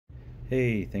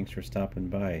Hey, thanks for stopping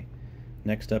by.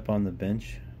 Next up on the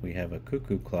bench, we have a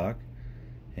cuckoo clock,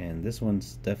 and this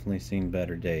one's definitely seen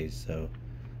better days, so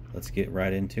let's get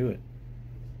right into it.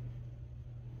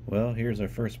 Well, here's our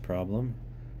first problem.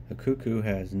 A cuckoo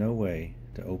has no way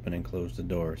to open and close the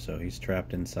door, so he's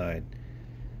trapped inside,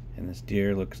 and this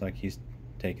deer looks like he's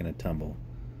taking a tumble.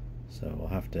 So we'll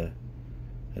have to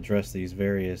address these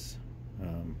various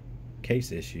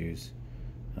case issues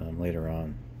later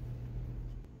on.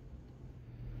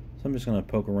 So I'm just going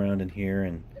to poke around in here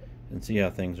and see how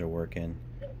things are working.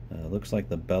 Looks like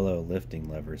the bellow lifting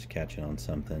lever is catching on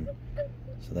something,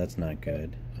 so that's not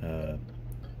good.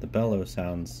 The bellow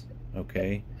sounds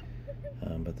okay,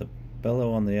 but the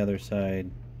bellow on the other side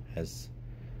has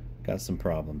got some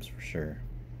problems for sure.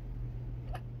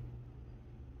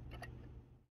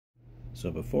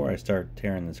 So before I start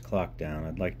tearing this clock down,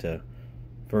 I'd like to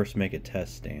first make a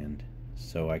test stand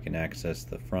so I can access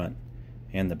the front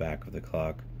and the back of the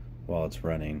clock while it's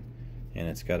running, and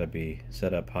it's got to be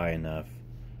set up high enough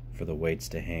for the weights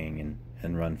to hang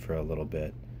and run for a little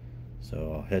bit.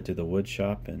 So I'll head to the wood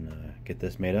shop and get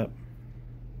this made up.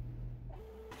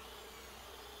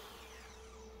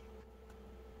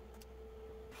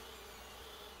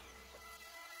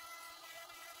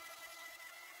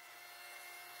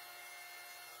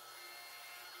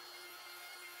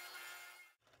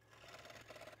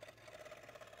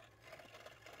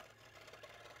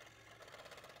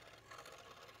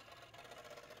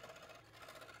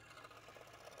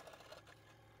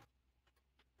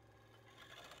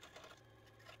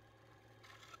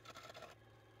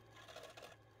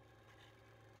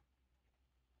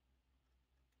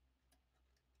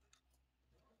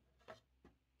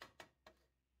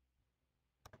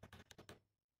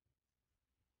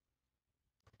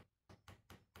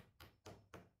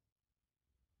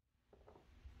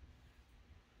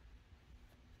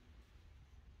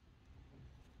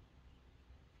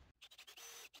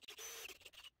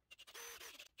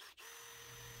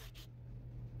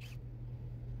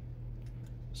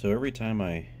 So every time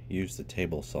I use the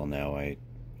table saw now, I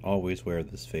always wear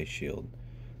this face shield.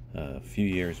 A few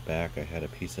years back I had a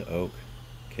piece of oak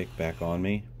kick back on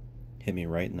me, hit me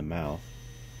right in the mouth,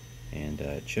 and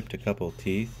chipped a couple of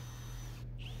teeth.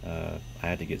 I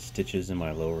had to get stitches in my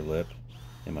lower lip,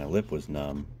 and my lip was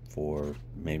numb for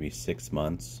maybe 6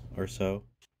 months or so.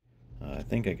 I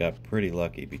think I got pretty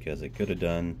lucky because it could have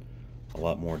done a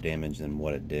lot more damage than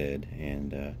what it did,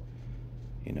 and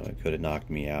it could have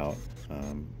knocked me out.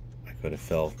 I could have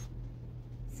fell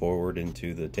forward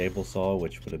into the table saw,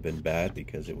 which would have been bad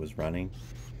because it was running.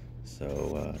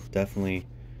 So definitely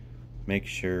make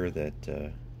sure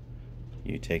that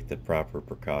you take the proper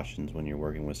precautions when you're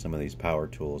working with some of these power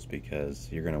tools,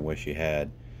 because you're going to wish you had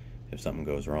if something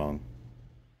goes wrong.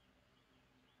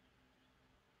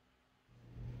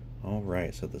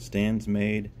 Alright, so the stand's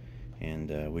made,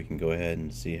 and we can go ahead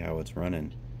and see how it's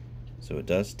running. So it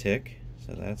does tick,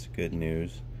 so that's good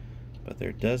news, but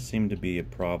there does seem to be a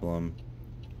problem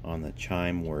on the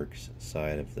chime works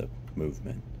side of the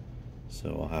movement.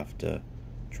 So I'll have to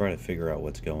try to figure out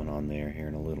what's going on there here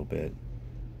in a little bit.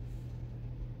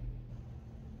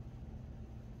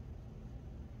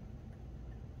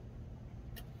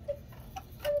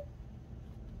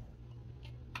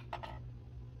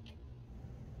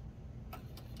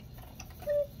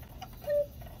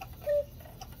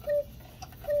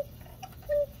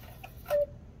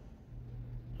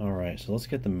 Alright, so let's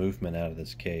get the movement out of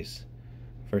this case.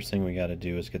 First thing we got to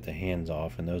do is get the hands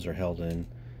off, and those are held in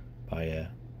by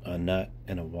a nut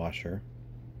and a washer,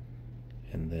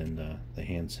 and then the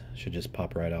hands should just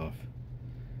pop right off.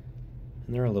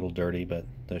 And they're a little dirty, but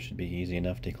those should be easy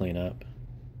enough to clean up.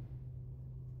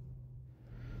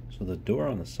 So the door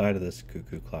on the side of this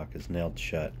cuckoo clock is nailed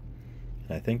shut,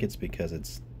 and I think it's because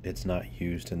it's not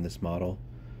used in this model.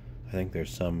 I think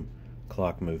there's some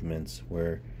clock movements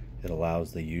where it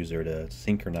allows the user to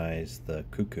synchronize the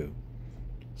cuckoo.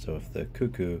 So if the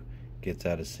cuckoo gets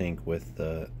out of sync with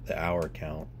the hour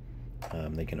count,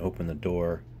 they can open the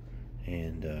door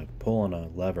and pull on a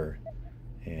lever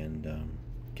and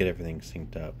get everything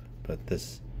synced up. But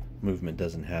this movement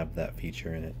doesn't have that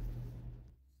feature in it.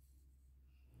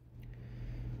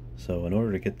 So in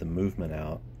order to get the movement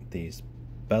out, these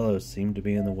bellows seem to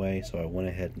be in the way, so I went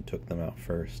ahead and took them out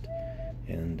first.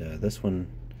 And this one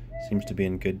seems to be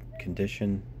in good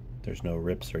condition. There's no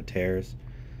rips or tears.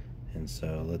 And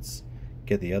so let's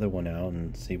get the other one out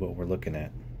and see what we're looking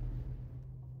at.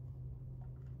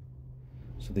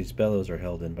 So these bellows are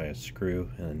held in by a screw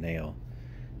and a nail,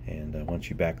 and once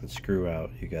you back the screw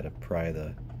out, you got to pry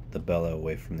the bellow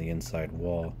away from the inside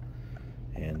wall,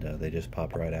 and they just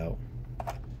pop right out.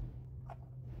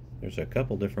 There's a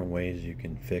couple different ways you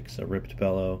can fix a ripped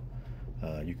bellow.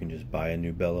 You can just buy a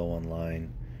new bellow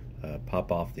online,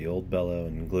 pop off the old bellow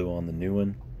and glue on the new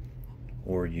one,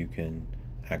 or you can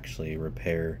actually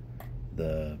repair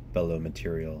the bellow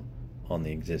material on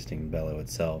the existing bellow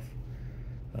itself.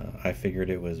 I figured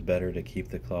it was better to keep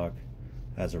the clock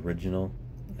as original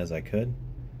as I could,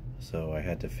 so I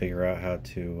had to figure out how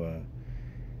to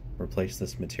replace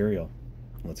this material.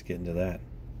 Let's get into that.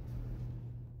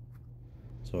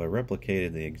 So I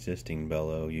replicated the existing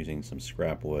bellow using some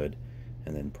scrap wood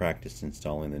and then practiced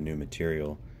installing the new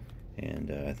material,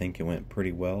 and I think it went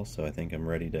pretty well, so I think I'm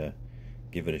ready to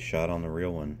give it a shot on the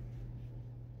real one.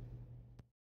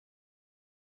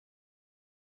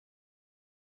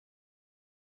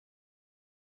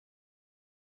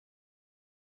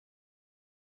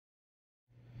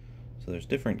 So there's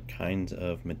different kinds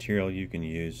of material you can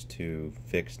use to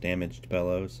fix damaged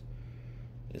bellows.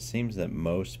 It seems that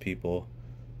most people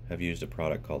have used a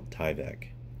product called Tyvek,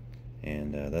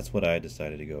 and that's what I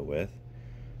decided to go with.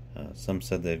 Some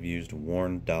said they've used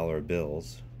worn dollar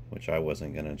bills, which I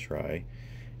wasn't going to try,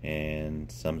 and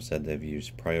some said they've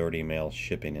used priority mail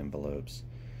shipping envelopes.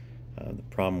 The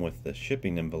problem with the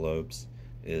shipping envelopes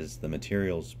is the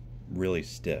material's really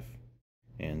stiff,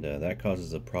 and that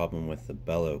causes a problem with the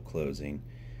bellow closing.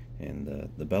 And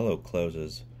the bellow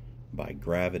closes by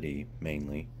gravity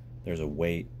mainly. There's a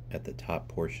weight at the top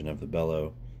portion of the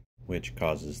bellow which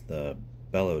causes the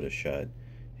bellow to shut,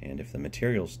 and if the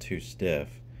material's too stiff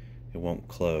it won't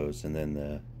close, and then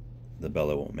the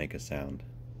bellow won't make a sound.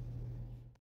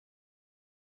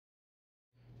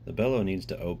 The bellow needs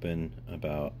to open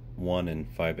about 1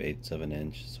 5/8 of an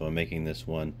inch, so I'm making this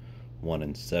one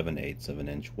 1 7/8 of an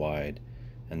inch wide,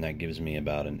 and that gives me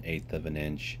about 1/8 of an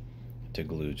inch to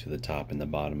glue to the top and the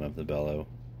bottom of the bellow.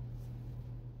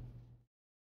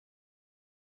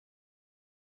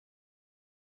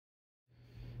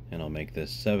 And I'll make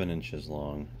this 7 inches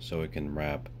long so it can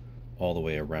wrap all the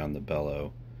way around the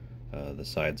bellow. The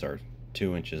sides are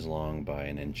 2 inches long by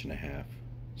 1.5 inches,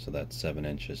 so that's 7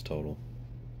 inches total.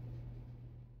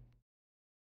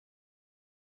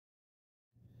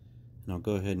 And I'll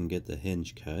go ahead and get the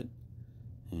hinge cut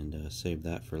and save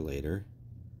that for later.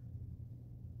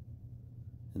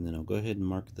 And then I'll go ahead and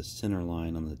mark the center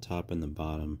line on the top and the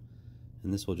bottom,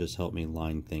 and this will just help me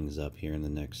line things up here in the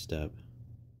next step.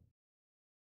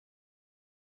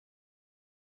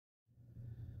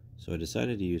 So I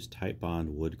decided to use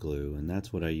Titebond wood glue, and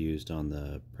that's what I used on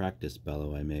the practice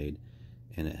bellow I made,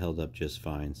 and it held up just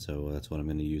fine, so that's what I'm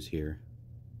going to use here.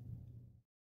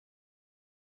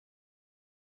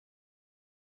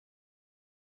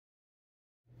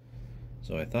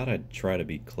 So I thought I'd try to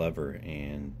be clever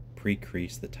and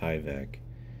pre-crease the Tyvek,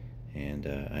 and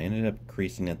I ended up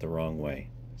creasing it the wrong way,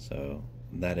 so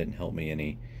that didn't help me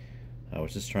any. I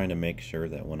was just trying to make sure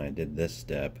that when I did this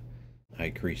step I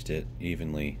creased it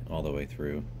evenly all the way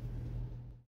through.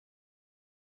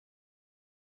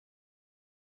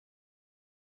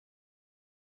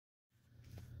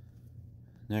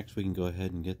 Next we can go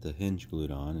ahead and get the hinge glued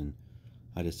on, and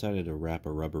I decided to wrap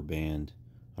a rubber band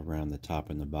around the top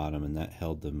and the bottom, and that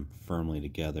held them firmly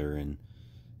together and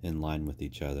in line with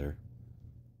each other.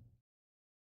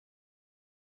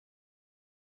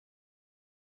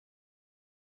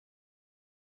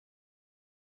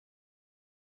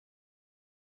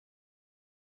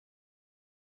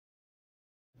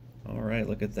 Alright,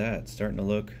 look at that. It's starting to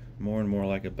look more and more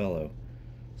like a bellow.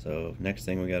 So next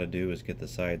thing we got to do is get the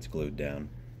sides glued down.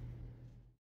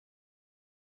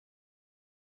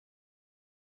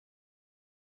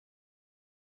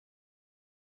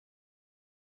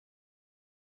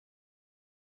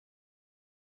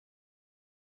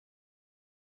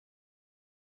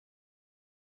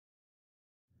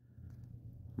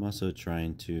 I'm also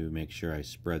trying to make sure I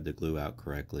spread the glue out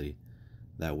correctly.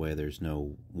 That way there's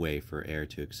no way for air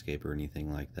to escape or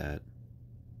anything like that.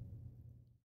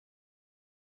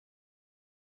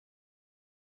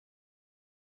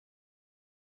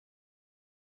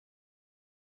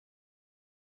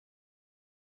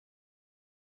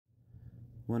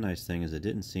 One nice thing is it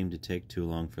didn't seem to take too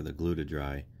long for the glue to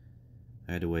dry.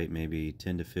 I had to wait maybe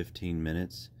 10 to 15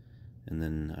 minutes, and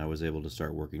then I was able to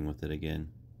start working with it again.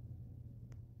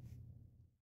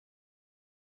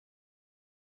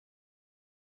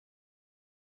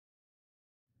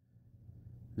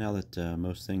 Now that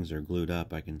most things are glued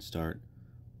up, I can start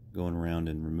going around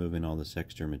and removing all this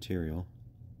extra material.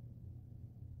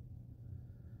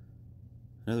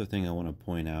 Another thing I want to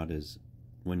point out is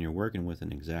when you're working with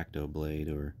an X-Acto blade,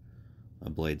 or a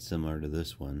blade similar to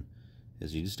this one,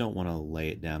 is you just don't want to lay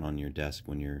it down on your desk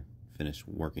when you're finished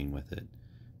working with it,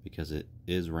 because it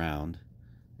is round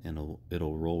and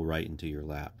it'll roll right into your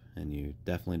lap, and you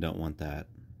definitely don't want that.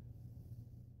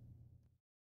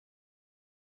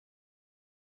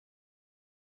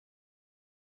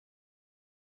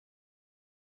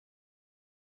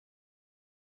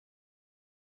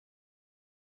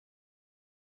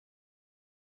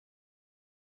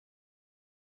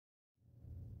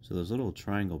 So those little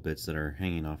triangle bits that are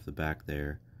hanging off the back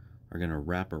there are going to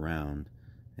wrap around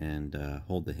and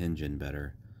hold the hinge in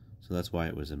better. So that's why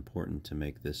it was important to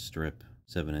make this strip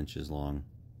 7 inches long.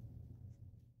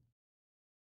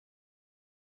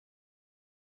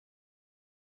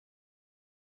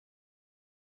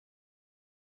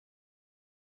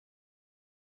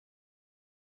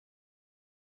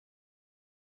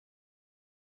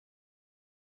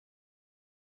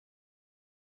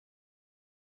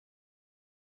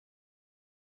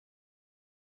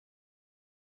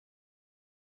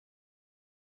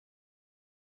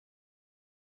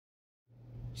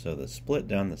 So the split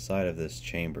down the side of this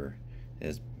chamber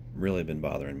has really been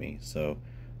bothering me, so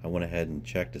I went ahead and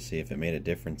checked to see if it made a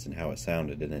difference in how it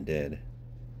sounded, and it did.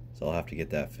 So I'll have to get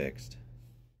that fixed.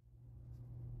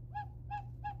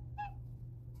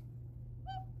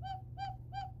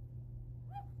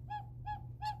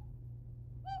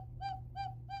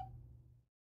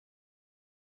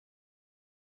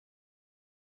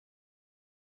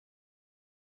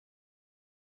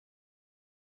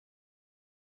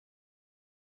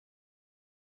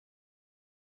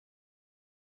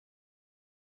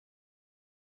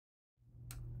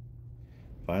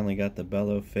 Finally got the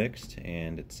bellow fixed,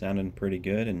 and it's sounding pretty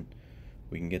good, and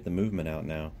we can get the movement out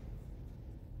now.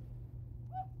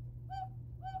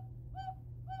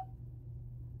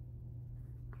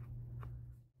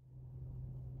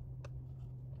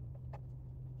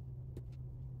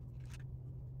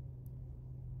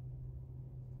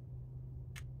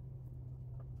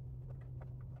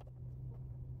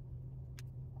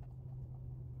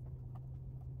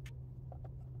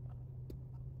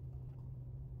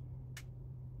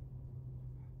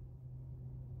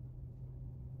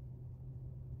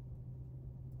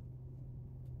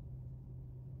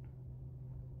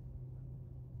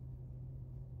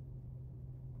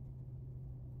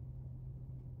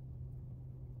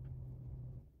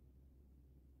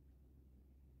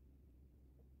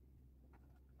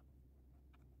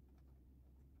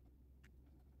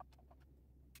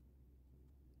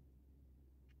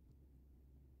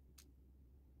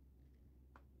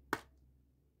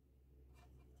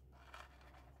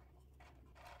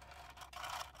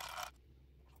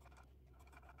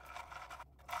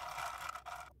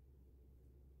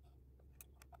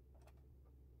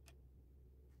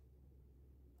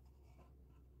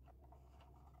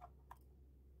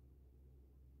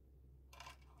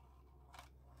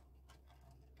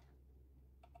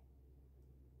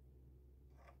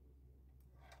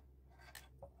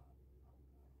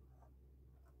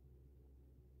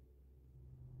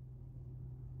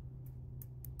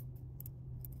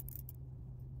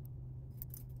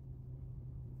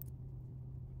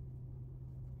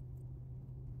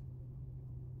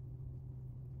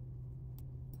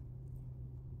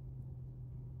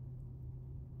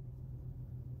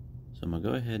 So I'm going to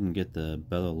go ahead and get the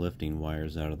bellow lifting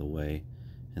wires out of the way,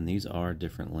 and these are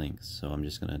different lengths, so I'm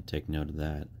just going to take note of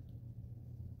that.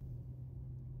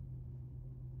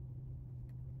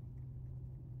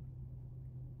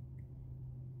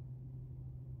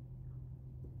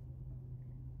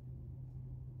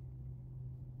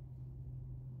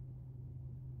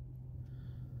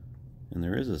 And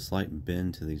there is a slight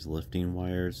bend to these lifting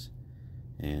wires,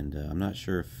 and I'm not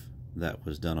sure if that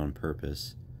was done on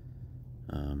purpose.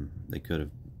 They could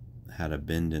have had a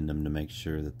bend in them to make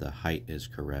sure that the height is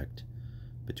correct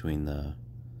between the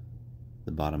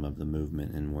bottom of the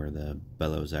movement and where the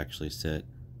bellows actually sit.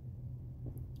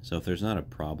 So if there's not a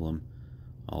problem,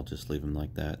 I'll just leave them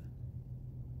like that.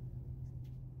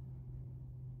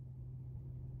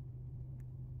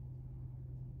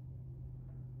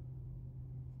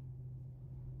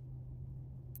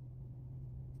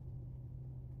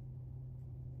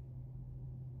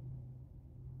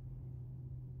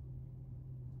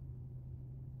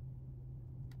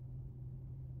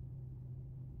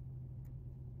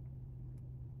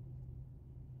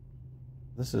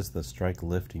 This is the strike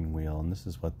lifting wheel, and this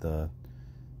is what the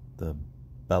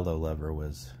bellow lever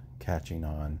was catching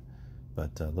on,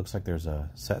 but looks like there's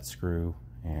a set screw,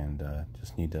 and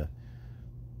just need to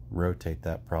rotate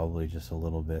that probably just a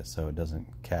little bit so it doesn't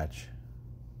catch.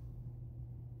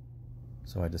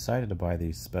 So I decided to buy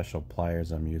these special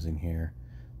pliers I'm using here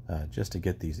just to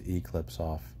get these E-clips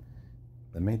off.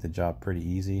 They made the job pretty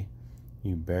easy.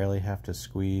 You barely have to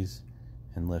squeeze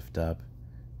and lift up,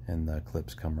 and the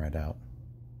clips come right out.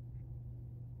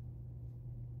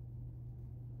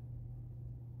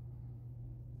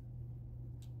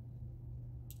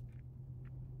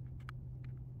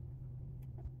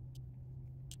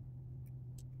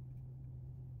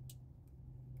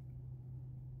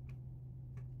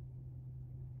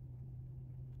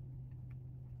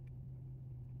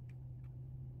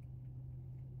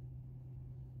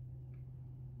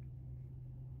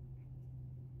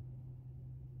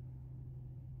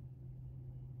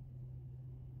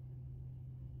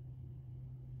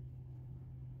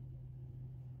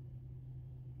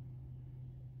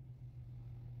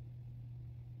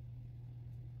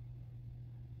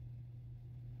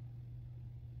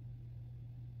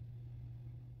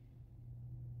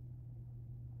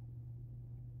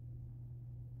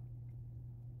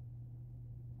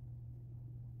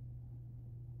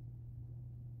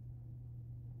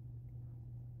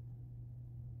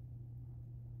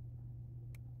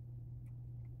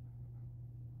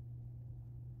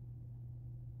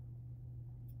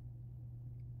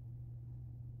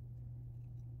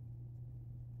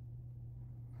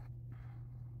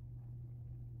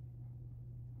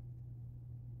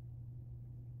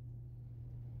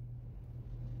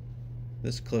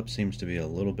 This clip seems to be a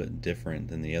little bit different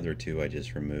than the other two I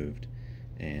just removed,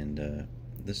 and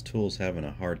this tool's having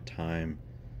a hard time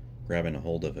grabbing a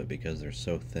hold of it because they're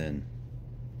so thin.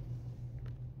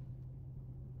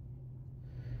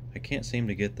 I can't seem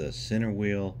to get the center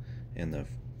wheel and the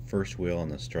first wheel on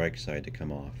the strike side to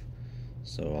come off,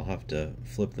 so I'll have to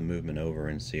flip the movement over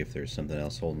and see if there's something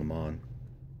else holding them on.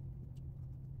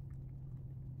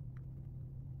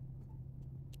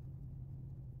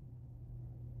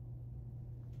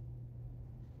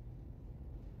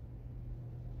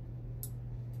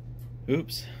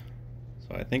 Oops,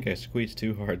 so I think I squeezed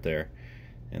too hard there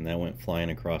and that went flying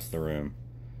across the room,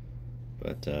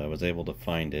 but I was able to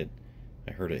find it.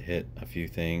 I heard it hit a few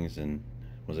things and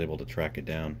was able to track it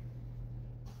down.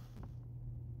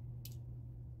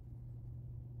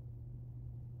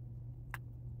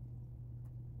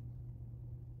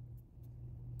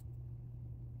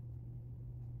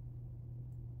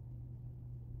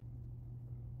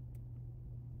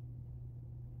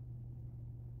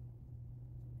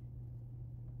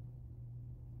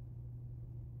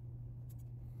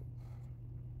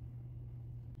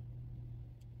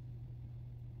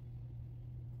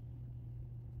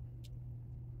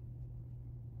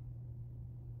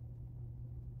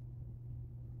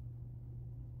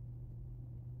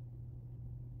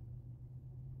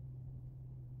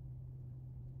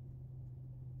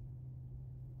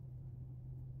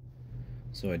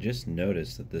 So I just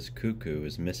noticed that this cuckoo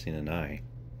is missing an eye,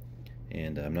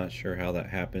 and I'm not sure how that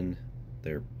happened.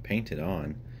 They're painted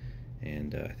on,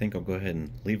 and I think I'll go ahead and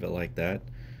leave it like that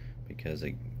because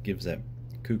it gives that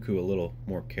cuckoo a little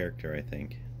more character, I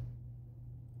think.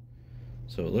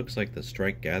 So it looks like the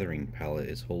strike gathering palette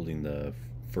is holding the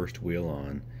first wheel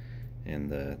on, and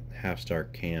the half star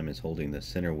cam is holding the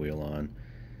center wheel on,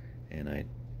 and I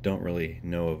don't really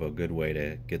know of a good way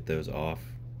to get those off,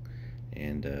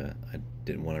 and I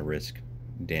didn't want to risk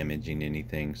damaging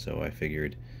anything, so I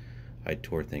figured I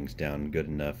tore things down good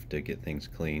enough to get things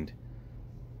cleaned.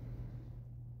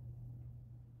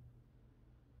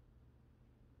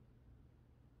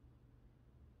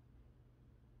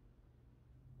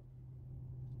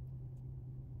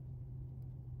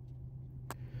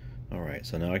 Alright,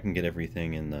 so now I can get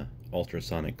everything in the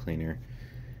ultrasonic cleaner,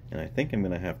 and I think I'm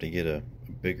going to have to get a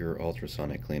bigger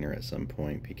ultrasonic cleaner at some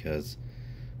point because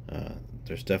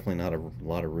there's definitely not a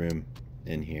lot of room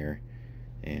in here,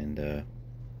 and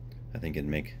I think it'd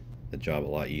make the job a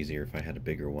lot easier if I had a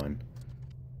bigger one.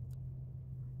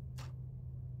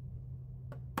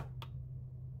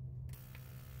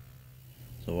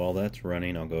 So while that's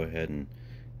running, I'll go ahead and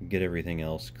get everything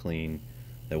else clean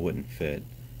that wouldn't fit.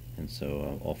 And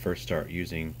so I'll first start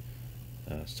using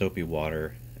soapy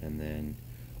water and then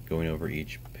going over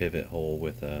each pivot hole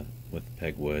with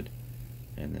pegwood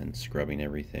and then scrubbing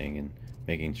everything and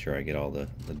making sure I get all the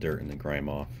dirt and the grime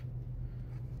off.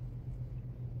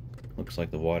 Looks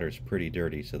like the water's pretty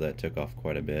dirty, so that took off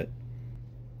quite a bit.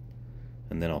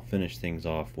 And then I'll finish things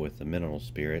off with the mineral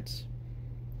spirits,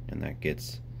 and that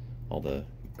gets all the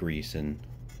grease and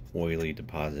oily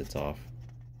deposits off.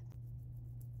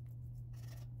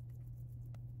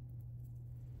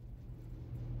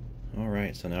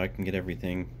 Alright, so now I can get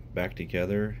everything back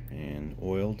together and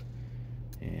oiled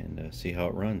and see how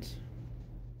it runs.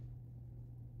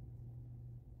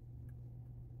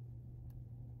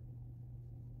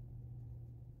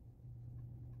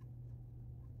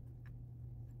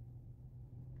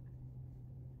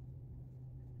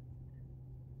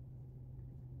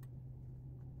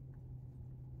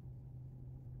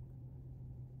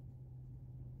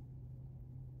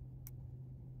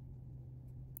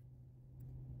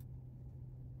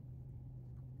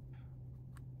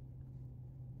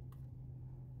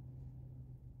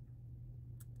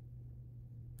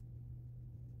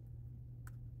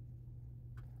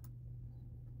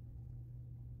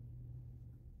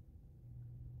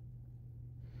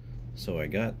 So I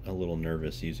got a little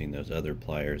nervous using those other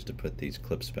pliers to put these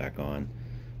clips back on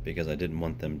because I didn't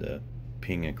want them to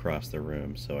ping across the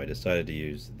room, so I decided to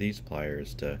use these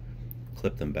pliers to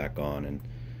clip them back on, and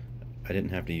I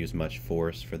didn't have to use much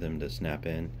force for them to snap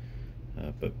in,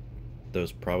 but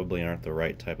those probably aren't the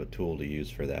right type of tool to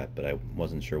use for that, but I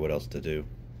wasn't sure what else to do.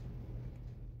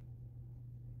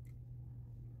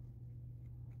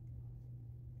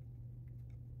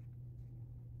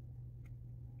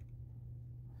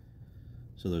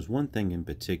 So there's one thing in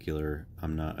particular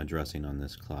I'm not addressing on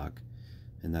this clock,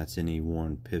 and that's any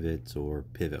worn pivots or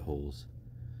pivot holes.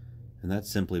 And that's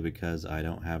simply because I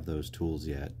don't have those tools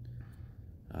yet.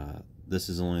 This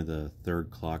is only the third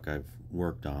clock I've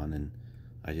worked on, and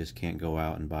I just can't go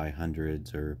out and buy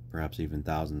hundreds or perhaps even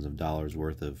thousands of dollars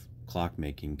worth of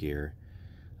clockmaking gear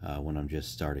when I'm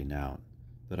just starting out.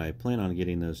 but I plan on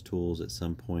getting those tools at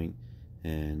some point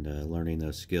and learning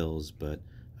those skills, but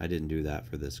I didn't do that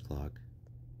for this clock.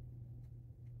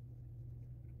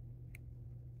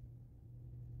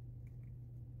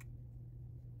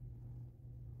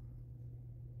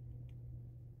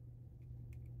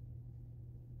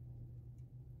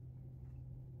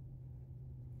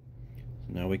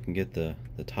 Now we can get the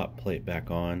top plate back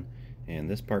on, and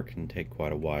this part can take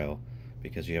quite a while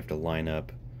because you have to line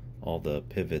up all the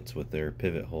pivots with their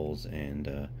pivot holes, and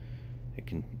it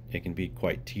can be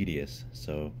quite tedious.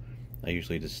 So I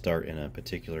usually just start in a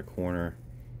particular corner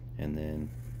and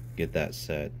then get that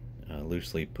set,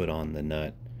 loosely put on the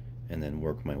nut, and then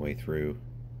work my way through.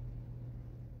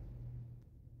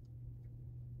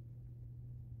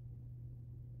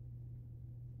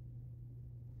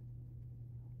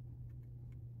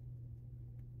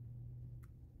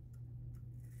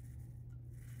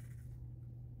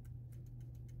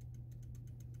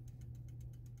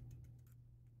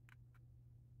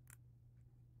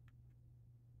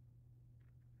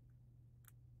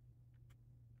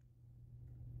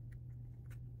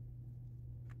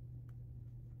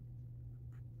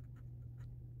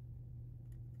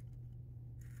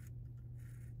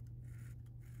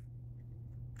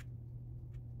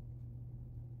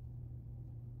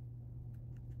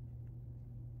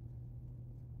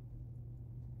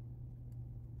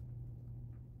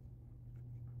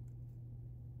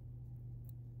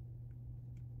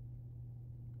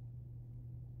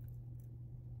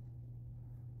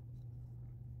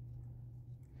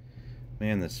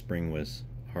 Man, this spring was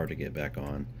hard to get back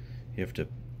on. You have to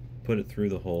put it through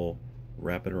the hole,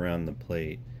 wrap it around the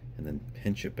plate, and then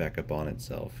pinch it back up on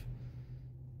itself.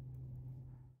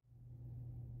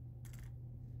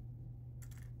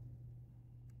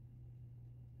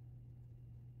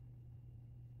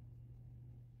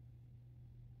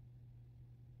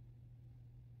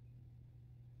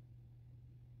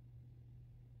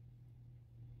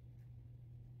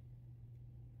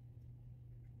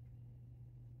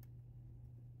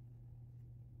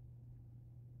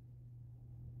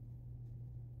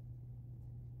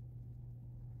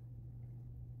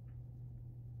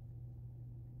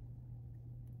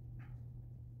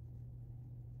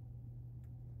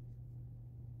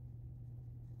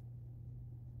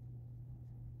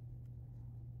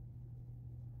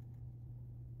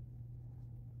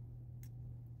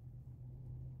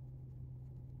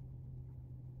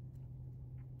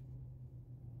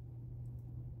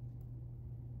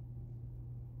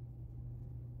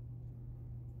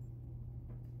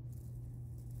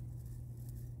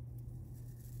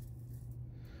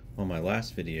 On my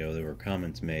last video, there were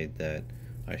comments made that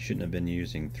I shouldn't have been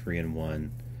using 3-in-1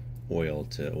 oil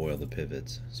to oil the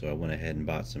pivots. So I went ahead and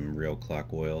bought some real clock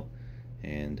oil,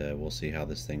 and we'll see how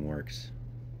this thing works.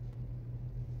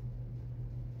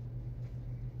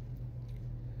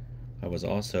 I was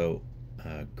also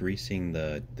greasing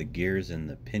the gears and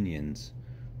the pinions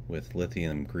with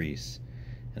lithium grease,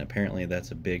 and apparently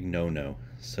that's a big no-no.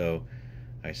 So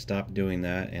I stopped doing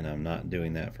that, and I'm not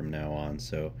doing that from now on.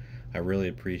 So I really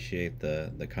appreciate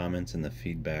the comments and the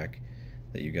feedback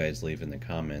that you guys leave in the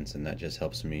comments, and that just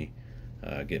helps me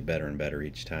get better and better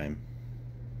each time.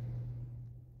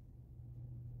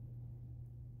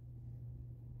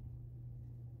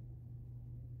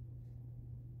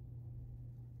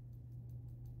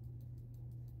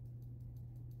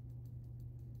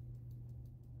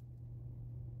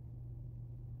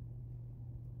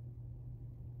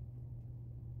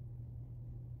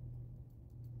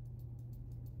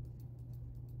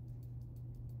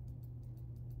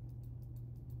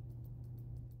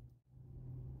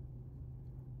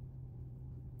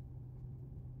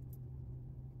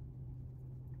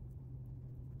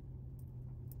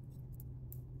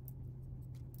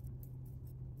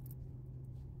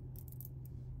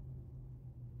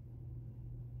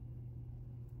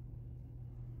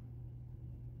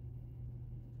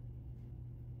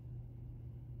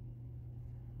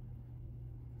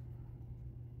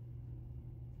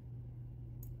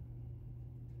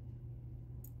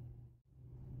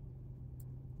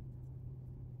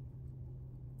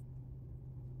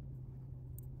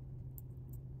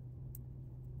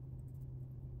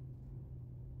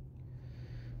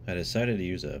 I decided to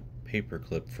use a paper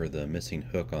clip for the missing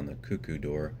hook on the cuckoo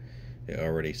door. It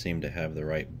already seemed to have the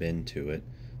right bend to it,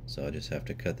 so I just have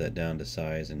to cut that down to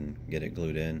size and get it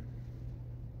glued in.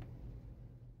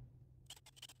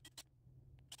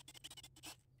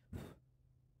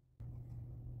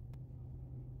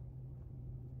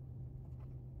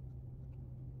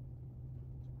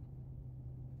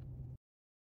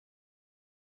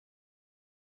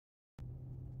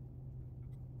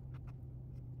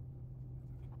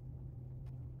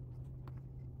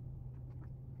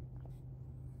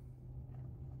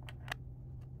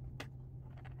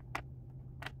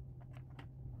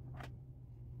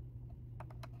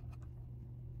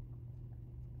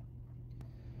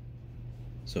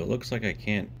 So it looks like I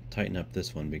can't tighten up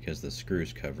this one because the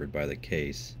screw's covered by the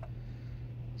case.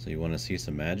 So you want to see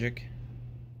some magic?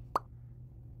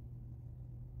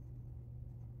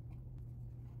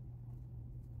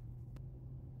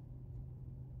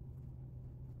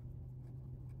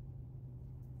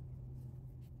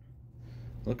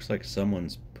 Looks like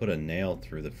someone's put a nail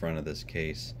through the front of this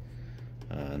case.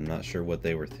 I'm not sure what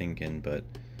they were thinking, but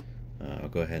I'll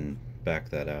go ahead and back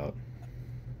that out.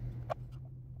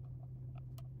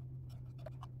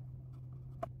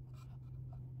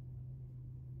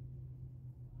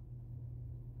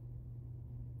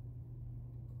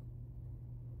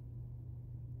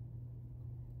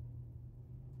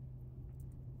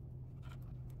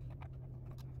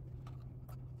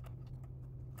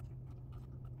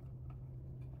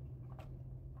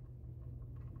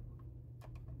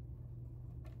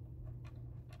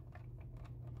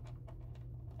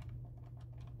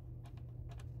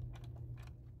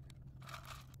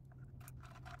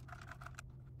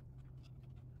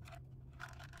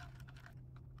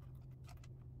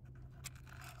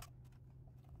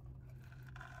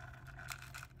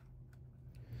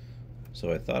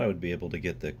 So I thought I would be able to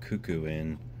get the cuckoo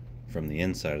in from the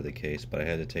inside of the case, but I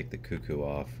had to take the cuckoo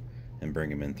off and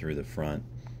bring him in through the front.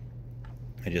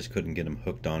 I just couldn't get him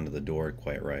hooked onto the door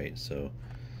quite right, so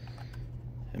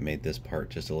it made this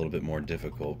part just a little bit more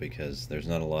difficult because there's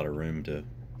not a lot of room to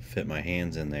fit my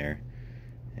hands in there.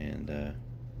 And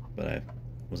but I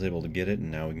was able to get it,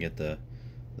 and now we can get the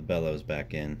bellows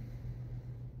back in.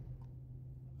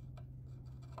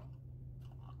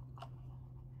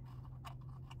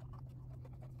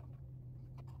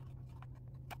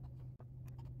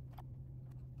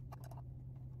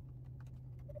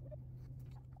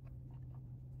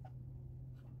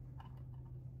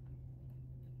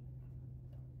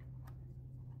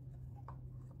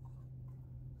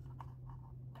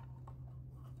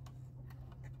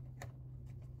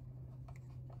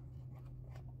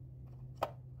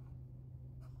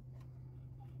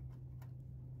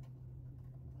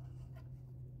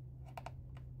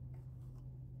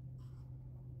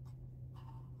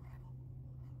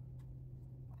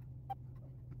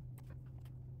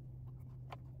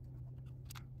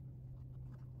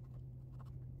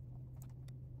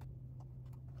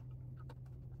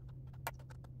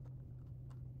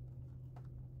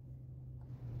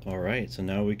 Alright, so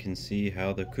now we can see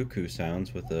how the cuckoo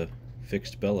sounds with a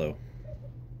fixed bellow.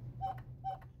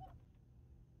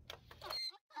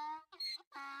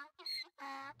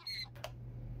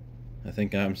 I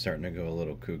think I'm starting to go a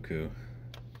little cuckoo.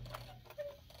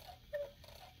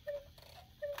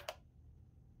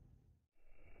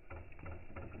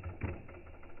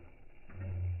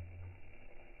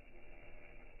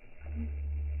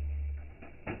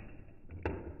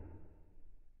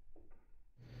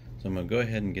 So I'm going to go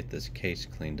ahead and get this case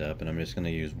cleaned up, and I'm just going to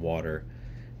use water.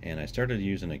 And I started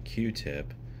using a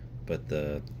Q-tip, but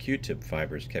the Q-tip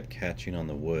fibers kept catching on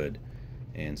the wood,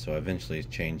 and so I eventually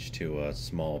changed to a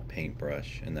small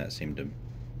paintbrush, and that seemed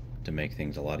to make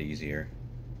things a lot easier.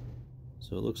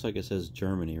 So it looks like it says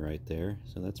Germany right there,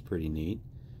 so that's pretty neat.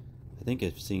 I think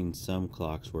I've seen some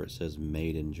clocks where it says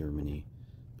made in Germany,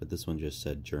 but this one just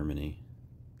said Germany.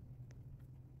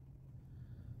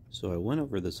 So I went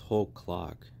over this whole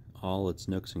clock, all its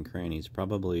nooks and crannies,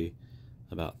 probably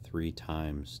about 3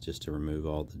 times, just to remove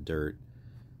all the dirt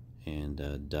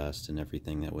and dust and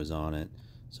everything that was on it.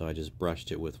 So I just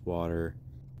brushed it with water,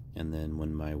 and then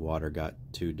when my water got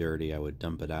too dirty I would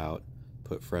dump it out,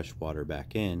 put fresh water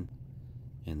back in,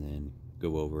 and then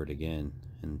go over it again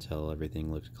until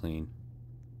everything looked clean.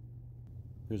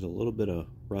 There's a little bit of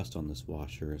rust on this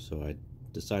washer, so I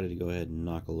decided to go ahead and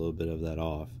knock a little bit of that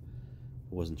off.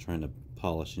 I wasn't trying to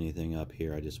polish anything up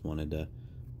here, I just wanted to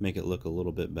make it look a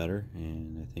little bit better,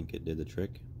 and I think it did the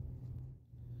trick.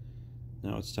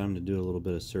 Now it's time to do a little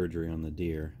bit of surgery on the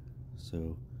deer,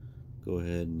 so go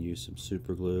ahead and use some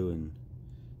super glue and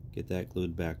get that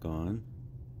glued back on.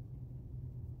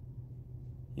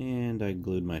 And I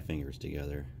glued my fingers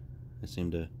together. I seem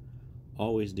to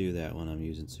always do that when I'm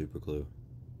using super glue.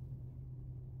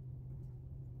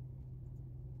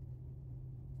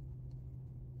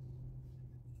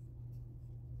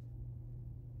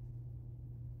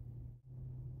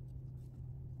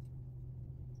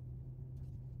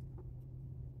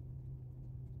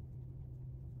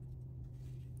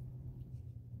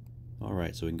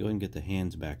 Alright, so we can go ahead and get the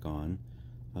hands back on.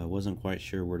 I wasn't quite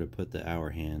sure where to put the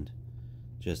hour hand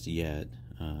just yet.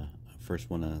 I first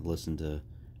want to listen to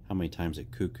how many times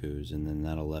it cuckoos, and then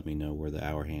that'll let me know where the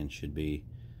hour hand should be.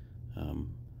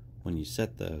 When you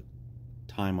set the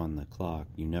time on the clock,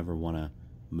 you never want to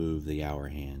move the hour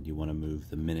hand. You want to move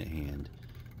the minute hand.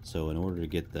 So in order to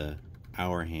get the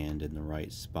hour hand in the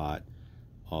right spot,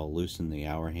 I'll loosen the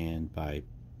hour hand by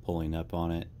pulling up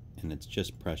on it, and it's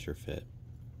just pressure fit.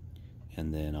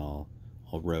 And then I'll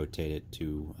rotate it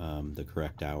to the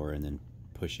correct hour and then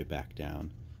push it back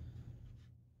down.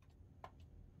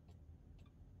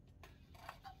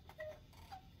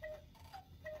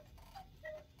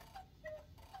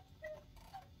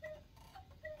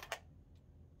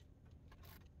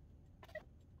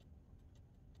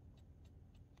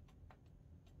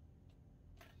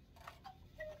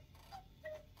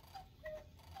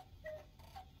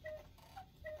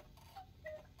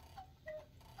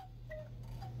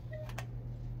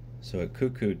 So it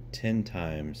cuckooed 10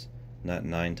 times, not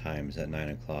 9 times at 9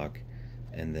 o'clock,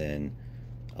 and then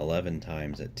 11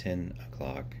 times at 10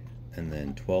 o'clock, and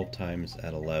then 12 times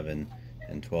at 11,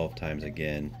 and 12 times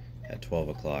again at 12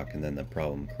 o'clock, and then the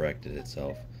problem corrected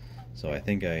itself. So I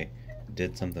think I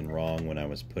did something wrong when I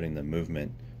was putting the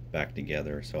movement back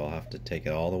together, so I'll have to take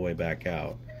it all the way back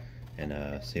out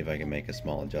and see if I can make a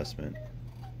small adjustment.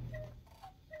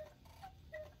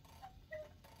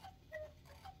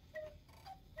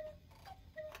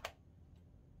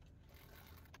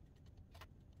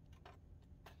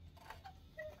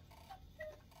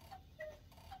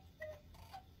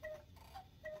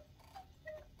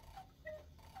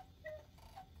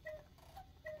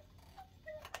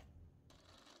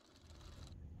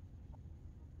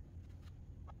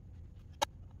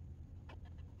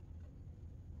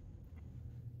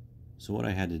 So what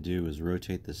I had to do was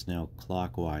rotate the snail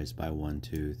clockwise by 1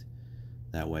 tooth.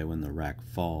 That way when the rack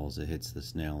falls, it hits the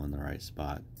snail in the right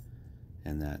spot.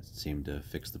 And that seemed to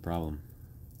fix the problem.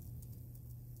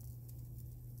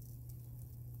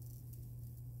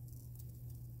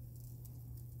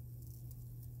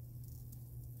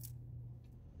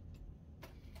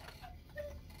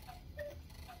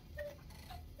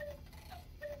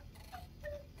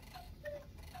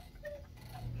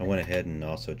 I went ahead and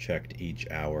also checked each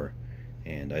hour,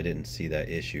 and I didn't see that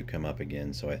issue come up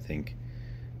again, so I think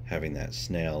having that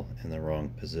snail in the wrong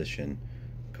position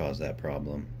caused that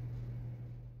problem.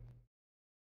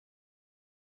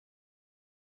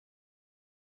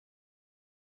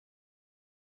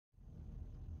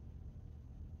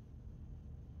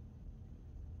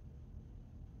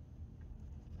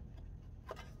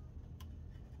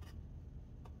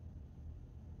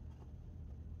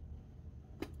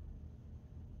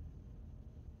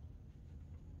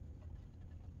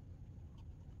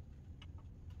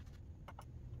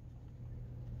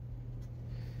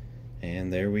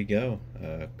 And there we go,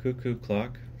 a cuckoo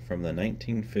clock from the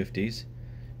 1950s,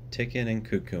 ticking and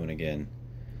cuckooing again.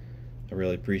 I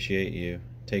really appreciate you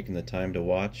taking the time to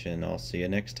watch, and I'll see you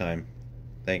next time.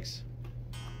 Thanks.